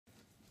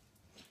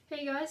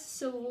Hey guys,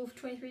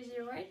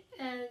 Silverwolf2308,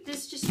 and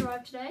this just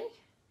arrived today.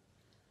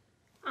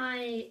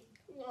 It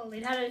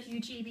had a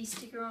huge EB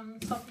sticker on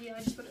top here,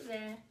 I just put it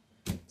there.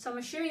 So I'm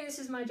assuming this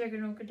is my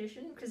Juggernog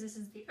edition, because this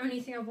is the only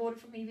thing I've ordered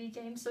from EB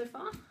Games so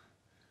far.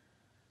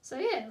 So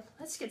yeah,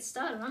 let's get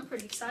started. I'm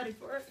pretty excited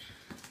for it.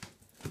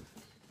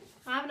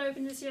 I haven't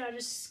opened this yet, I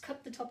just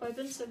cut the top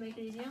open so make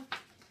it easier.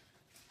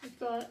 We've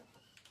got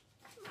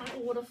my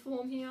order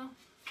form here,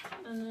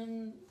 and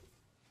then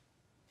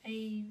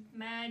a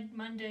Mad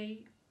Monday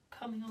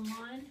coming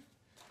online.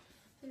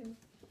 So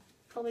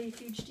probably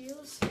huge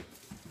deals.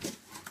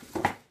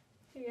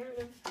 Here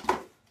we have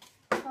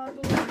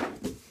cardboard.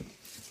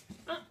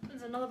 Oh,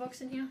 there's another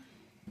box in here.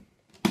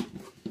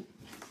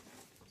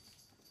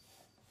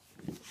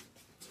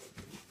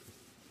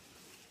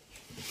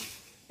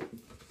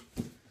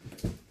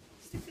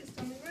 Stick this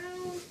on the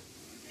ground.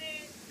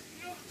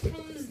 And up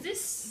comes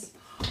this.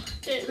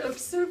 It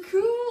looks so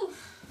cool.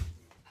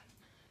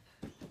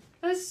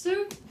 That's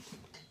so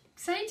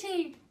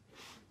exciting.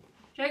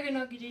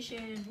 Juggernog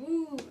edition.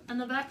 Woo! And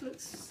the back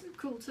looks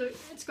cool too.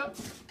 It's got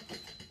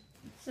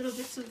little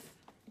bits of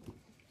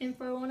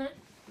info on it.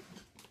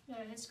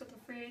 Yeah, it's got the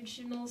fridge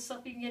and all the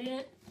stuff you can get in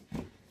it.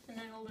 And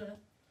then all the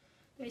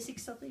basic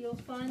stuff that you'll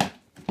find.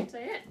 So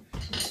yeah.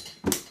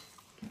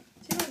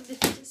 See how this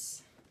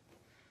is.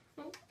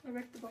 Oh, I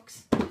wrecked the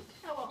box. Oh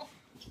well.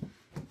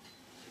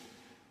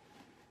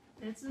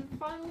 That's the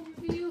final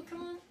review.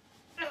 Come on.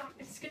 Oh,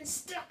 it's getting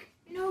stuck.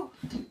 No!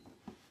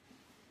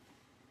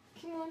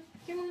 Come on,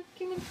 come on,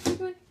 come on,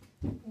 come on.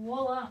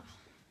 Voila!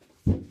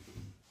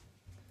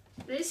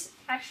 This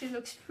actually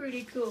looks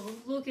pretty cool.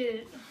 Look at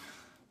it.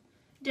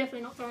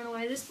 Definitely not throwing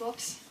away this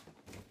box.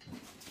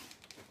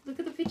 Look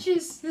at the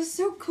pictures. This is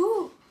so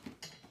cool.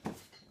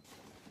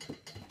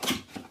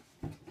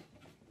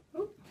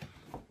 Oh.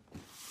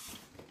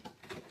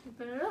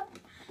 Open it up.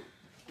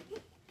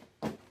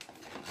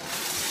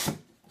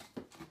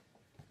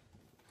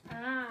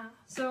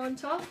 So on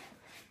top,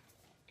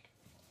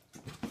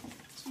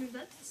 move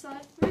that to the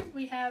side.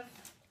 We have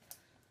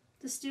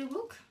the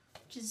steelbook,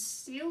 which is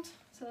sealed,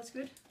 so that's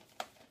good.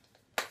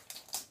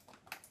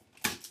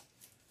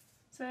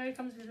 So it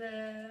comes with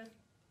a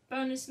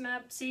bonus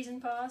map, season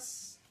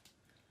pass,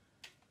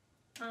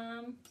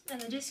 and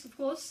the disc, of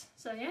course.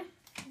 So yeah,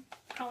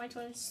 can't wait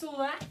to install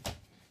that.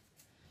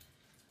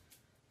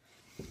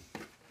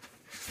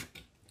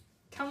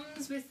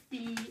 Comes with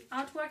the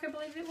artwork, I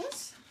believe it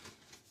was.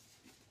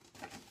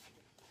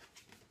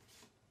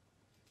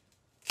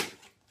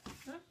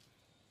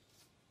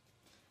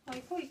 I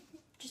probably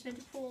just meant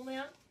to pull them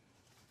out,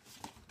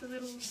 the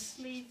little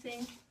sleeve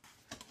thing.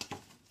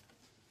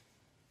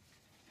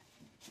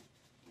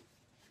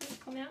 Will it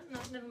come out? No,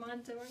 never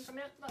mind, they won't come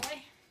out that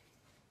way.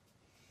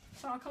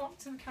 So I'll come up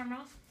to the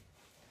camera.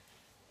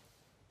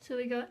 So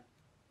we got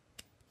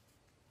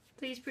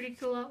these pretty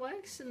cool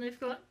artworks, and they've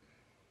got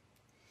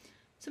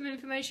some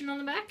information on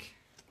the back.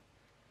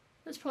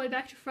 That's probably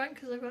back to front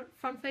because I've got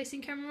front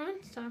facing camera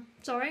on, so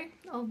sorry,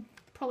 I'll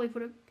probably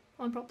put it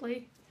on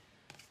properly.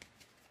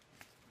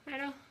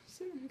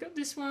 So we've got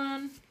this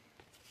one.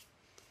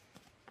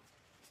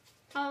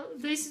 Oh,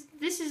 this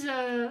is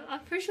I'm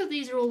pretty sure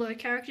these are all the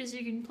characters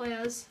you can play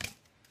as.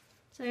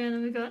 So yeah,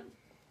 then we've got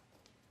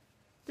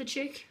the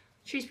chick.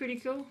 She's pretty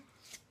cool.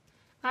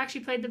 I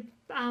actually played the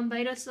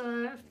beta,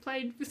 so I've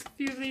played with a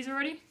few of these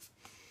already.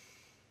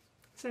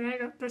 So yeah, I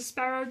got the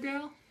Sparrow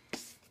girl.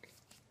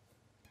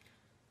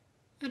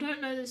 I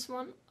don't know this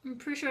one. I'm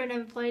pretty sure I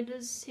never played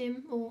as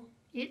him or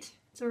it.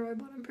 It's a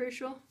robot, I'm pretty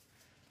sure.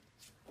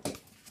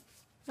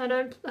 I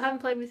haven't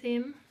played with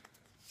him.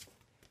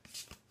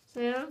 So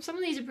yeah, some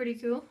of these are pretty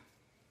cool.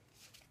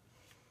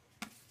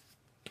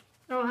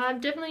 Oh, I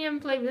definitely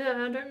haven't played with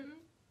her. I don't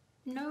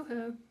know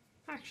her,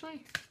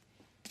 actually.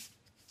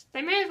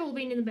 They may have all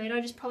been in the beta, I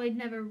just probably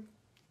never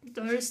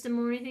noticed them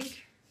or anything.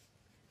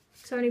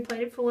 Because I only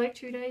played it for like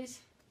 2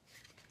 days.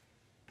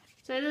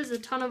 So there's a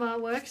ton of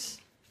artworks.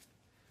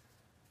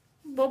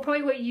 Well,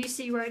 probably what you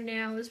see right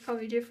now is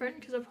probably different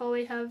because I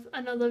probably have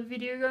another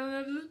video going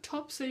over the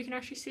top so you can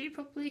actually see it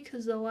properly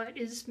because the light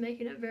is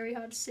making it very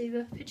hard to see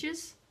the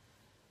pictures.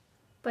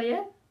 But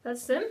yeah,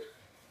 that's them.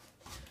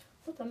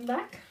 Put them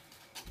back.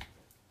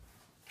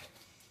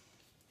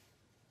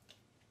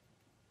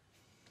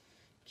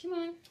 Come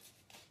on.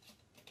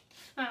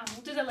 Oh,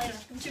 we'll do that later.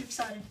 I'm too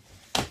excited.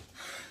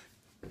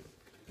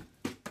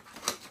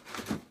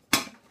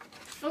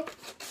 Oh,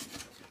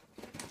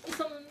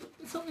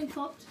 something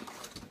popped.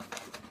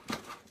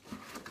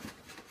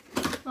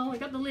 Oh, I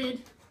got the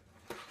lid.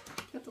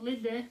 Got the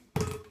lid there.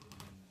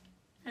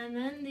 And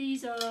then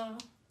these are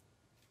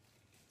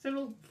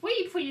little where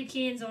you put your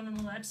cans on and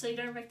all that so you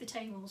don't wreck the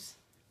tables.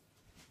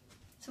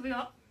 So we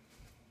got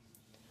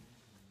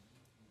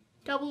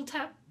double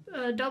tap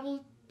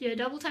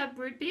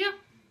root beer.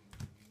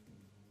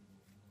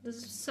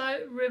 There's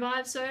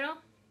Revive soda.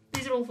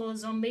 These are all for the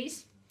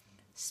zombies.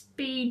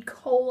 Speed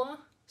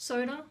cola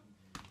soda.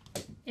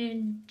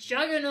 And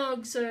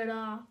Juggernog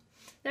soda.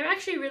 They're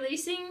actually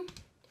releasing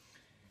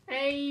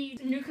a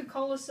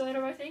Nuka-Cola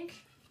soda, I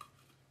think.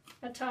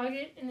 at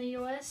Target in the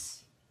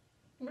US.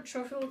 I'm not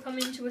sure if it will come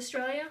into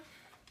Australia,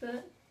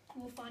 but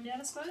we'll find out,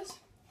 I suppose.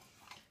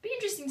 Be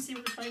interesting to see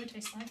what the flavour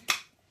tastes like.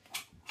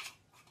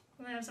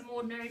 Will they have some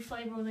ordinary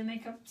flavour or they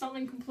make up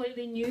something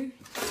completely new?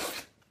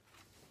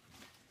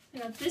 I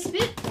got this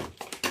bit.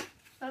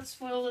 That's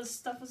where all this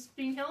stuff is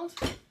being held.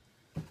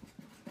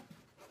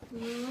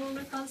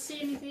 I can't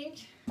see anything.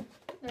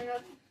 I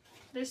got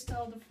this to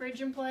hold the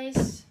fridge in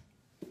place.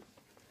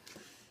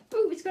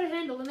 Ooh, it's got a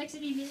handle that makes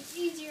it even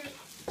easier.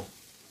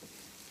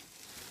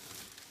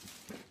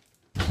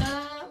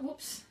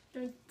 Whoops,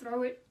 don't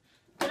throw it.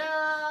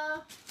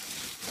 Ta-da!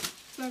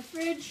 It's my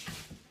fridge.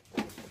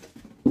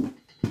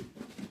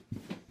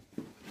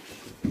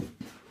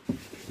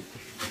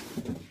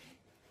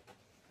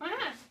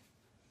 Ah!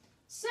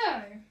 So,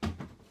 I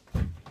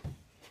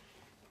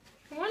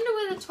wonder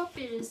where the top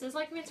bit is. There's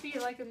like meant to be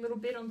like a little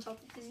bit on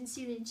top because you can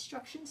see the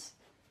instructions.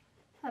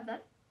 Have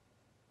that.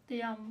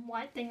 The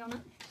white thing on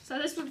it. So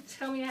this would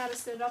tell me how to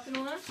set it up and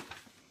all that.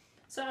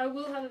 So I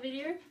will have a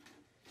video.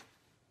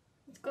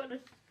 It's got a...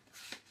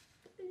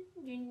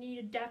 You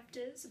need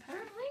adapters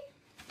apparently.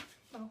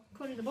 Well,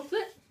 according to the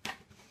booklet.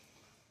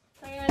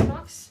 Very nice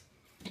box.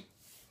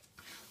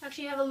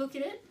 Actually have a look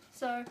at it.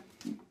 So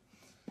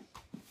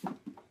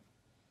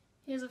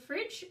here's a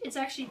fridge. It's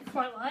actually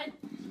quite light,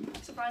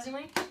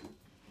 surprisingly.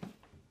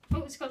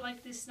 Oh, it's got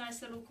like this nice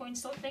little coin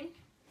slot thing.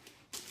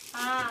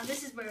 Ah,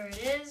 this is where it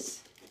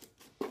is.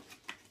 I'm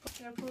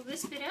going to pull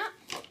this bit out.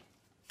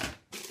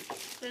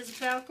 There's a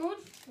power cord.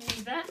 We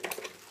need that.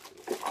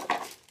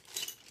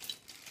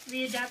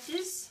 The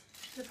adapters.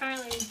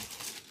 Apparently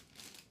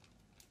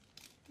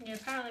we're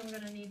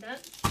going to need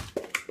that.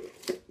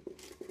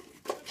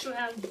 Not sure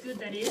how good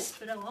that is,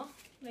 but oh well.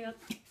 We got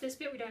this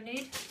bit we don't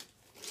need.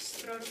 Just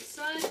throw it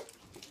aside.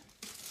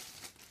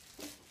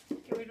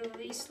 Get rid of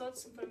these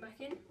slots and put them back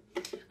in.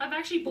 I've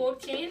actually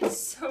bought cans,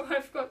 so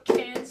I've got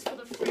cans for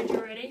the fridge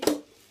already.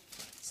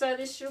 So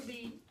this should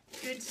be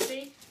good to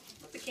see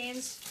what the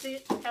cans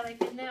fit, how they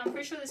fit in there. I'm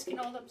pretty sure this can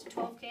hold up to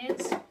 12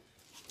 cans.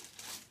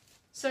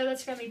 So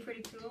that's going to be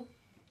pretty cool.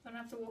 I don't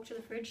have to walk to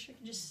the fridge, I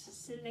can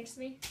just sit next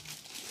to me.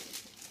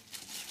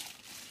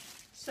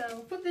 So we'll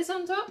put this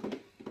on top.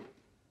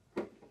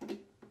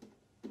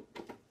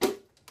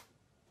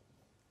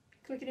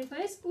 Click it in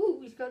place. Ooh,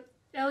 we've got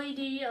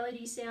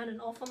LED sound and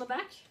off on the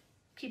back.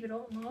 Keep it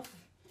on and off.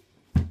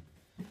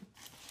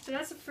 So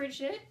that's the fridge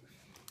there.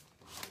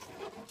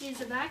 Here's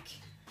the back.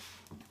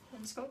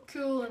 And it's got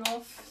cool and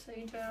off, so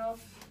you can turn it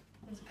off.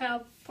 There's a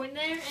power point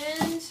there,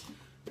 and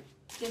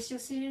I guess you'll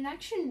see it in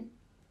action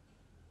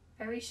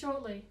very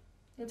shortly.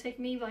 It'll take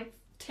me like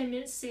 10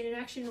 minutes to see it in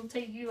action. It'll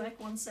take you like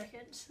 1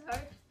 second. So,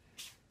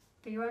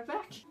 be right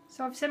back.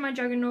 So I've set my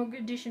Juggernog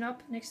edition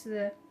up next to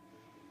the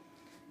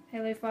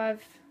Halo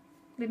 5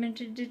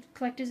 limited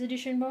collector's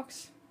edition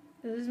box.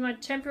 So this is my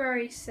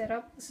temporary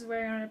setup. This is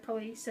where I'm going to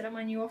probably set up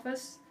my new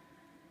office.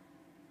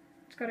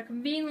 It's got a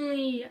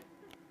conveniently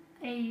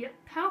a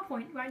power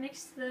point right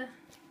next to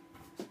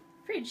the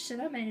fridge, so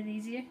that made it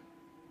easier.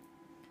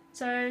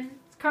 So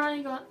it's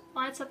currently got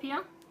lights up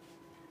here.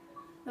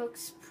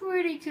 Looks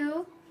pretty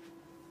cool.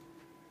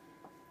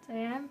 So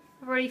yeah,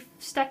 I've already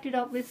stacked it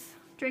up with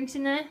drinks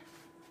in there.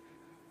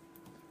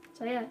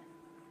 So yeah,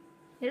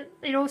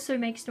 it also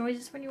makes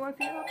noises when you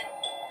open it up.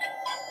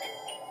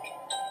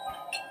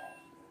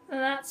 And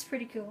that's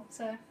pretty cool.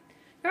 So I've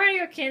already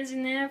got cans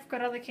in there. I've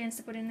got other cans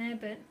to put in there,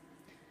 but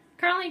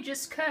currently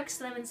just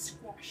Kirk's lemon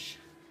squash.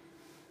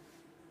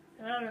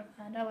 I don't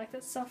mind, I like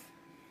that stuff.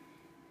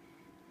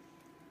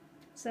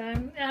 So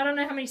I don't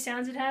know how many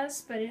sounds it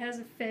has, but it has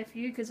a fair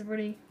few because I've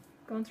already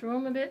gone through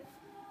them a bit.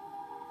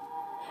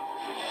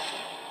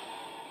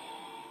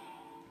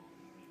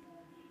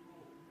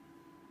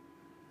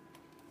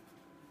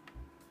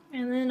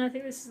 And then I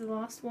think this is the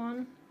last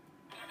one.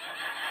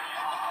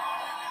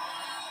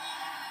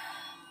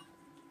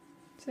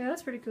 So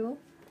that's pretty cool.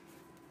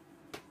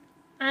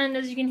 And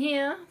as you can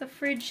hear, the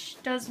fridge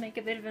does make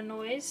a bit of a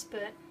noise,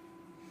 but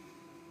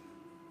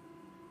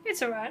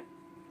it's alright.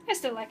 I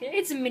still like it.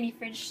 It's a mini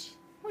fridge.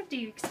 What do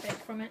you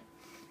expect from it?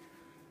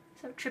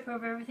 So I trip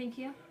over everything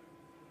here.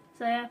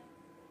 So yeah,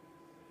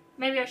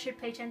 maybe I should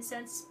pay 10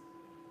 cents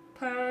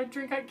per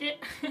drink I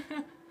get.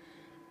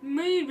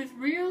 Made with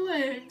real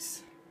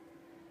eggs.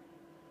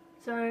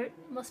 So it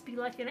must be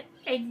like an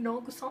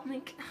eggnog or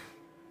something.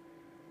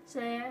 So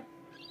yeah,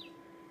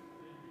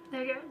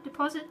 there we go.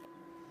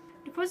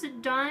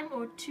 Deposit dime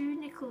or 2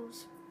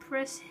 nickels.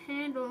 Press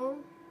handle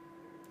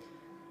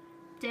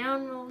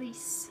down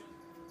release.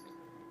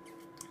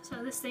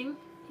 So this thing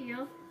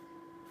here,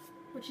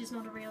 which is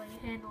not a really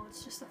handle,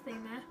 it's just a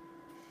thing there.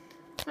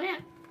 So yeah.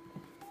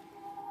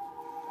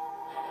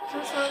 So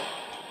that's what,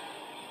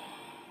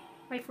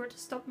 wait for it to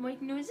stop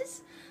making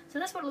noises. So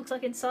that's what it looks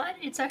like inside.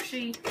 It's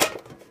actually,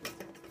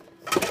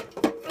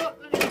 oh,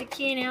 let me get the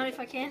can out if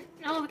I can.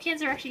 Oh, the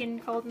cans are actually getting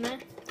cold in there.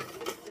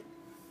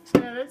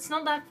 So it's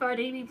not that far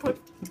deep. You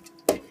put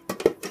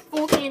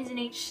 4 cans in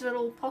each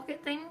little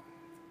pocket thing.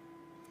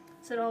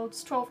 So it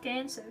holds 12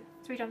 cans, so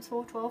 3 times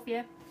 4, 12,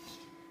 yeah.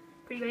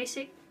 Pretty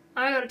basic.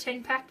 I got a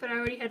 10 pack, but I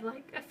already had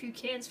like a few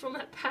cans from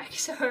that pack,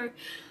 so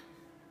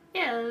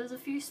yeah, there's a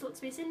few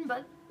slots missing,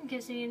 but it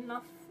gives me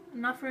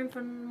enough room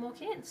for more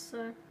cans,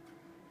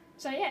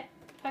 so yeah,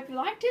 hope you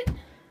liked it.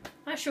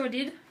 I sure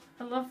did.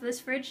 I love this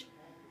fridge.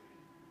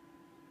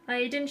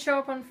 It didn't show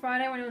up on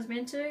Friday when it was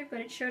meant to, but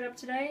it showed up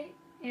today,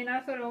 and I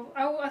thought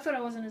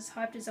I wasn't as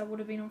hyped as I would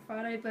have been on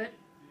Friday, but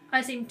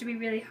I seem to be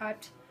really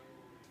hyped.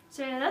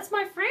 So yeah, that's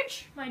my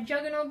fridge, my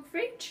Juggernog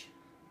fridge.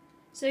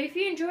 So if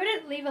you enjoyed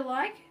it, leave a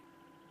like,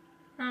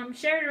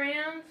 share it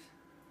around,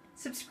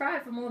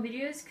 subscribe for more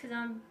videos, because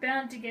I'm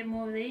bound to get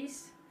more of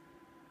these.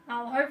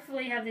 I'll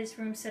hopefully have this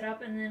room set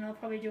up, and then I'll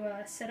probably do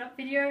a setup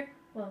video.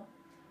 Well,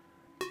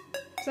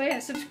 so yeah,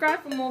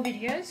 subscribe for more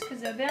videos,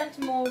 because they're bound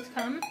to more to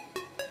come.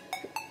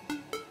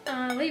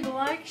 Leave a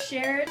like,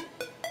 share it,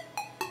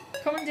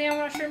 comment down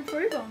what I should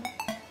improve on.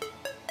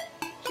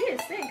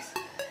 Cheers, thanks.